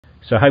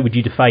So how would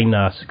you define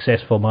a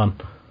successful man?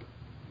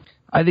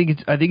 I think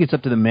it's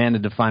up to the man to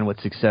define what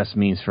success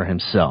means for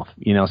himself.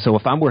 So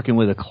if I'm working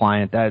with a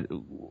client,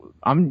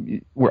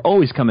 we're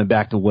always coming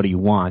back to what he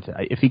wants.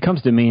 If he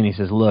comes to me and he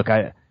says, "Look,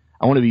 I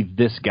want to be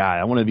this guy.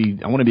 I want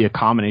to be a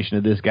combination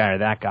of this guy or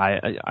that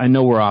guy," I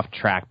know we're off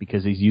track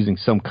because he's using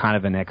some kind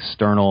of an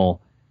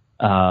external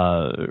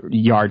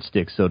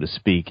yardstick, so to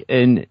speak.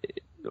 And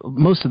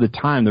most of the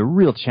time, the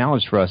real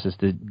challenge for us is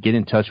to get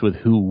in touch with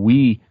who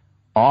we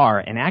are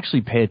and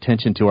actually pay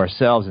attention to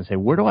ourselves and say,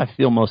 where do I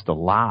feel most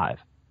alive?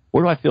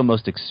 Where do I feel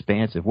most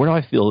expansive? Where do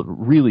I feel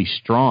really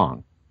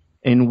strong?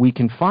 And we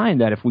can find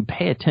that if we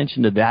pay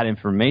attention to that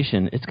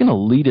information, it's going to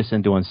lead us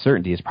into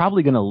uncertainty. It's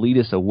probably going to lead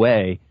us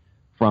away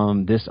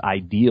from this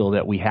ideal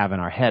that we have in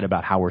our head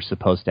about how we're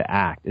supposed to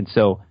act. And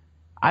so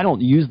I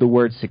don't use the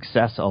word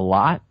success a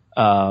lot.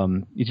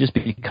 It's just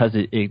because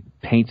it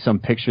paints some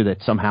picture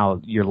that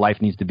somehow your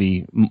life needs to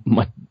be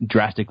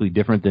drastically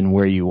different than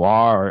where you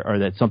are, or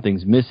that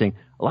something's missing.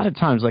 A lot of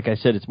times, like I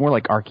said, it's more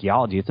like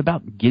archaeology. It's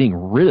about getting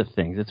rid of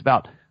things. It's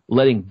about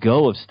letting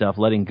go of stuff,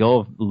 letting go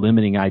of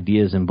limiting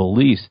ideas and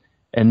beliefs,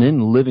 and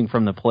then living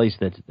from the place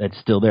that's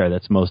still there,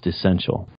 that's most essential.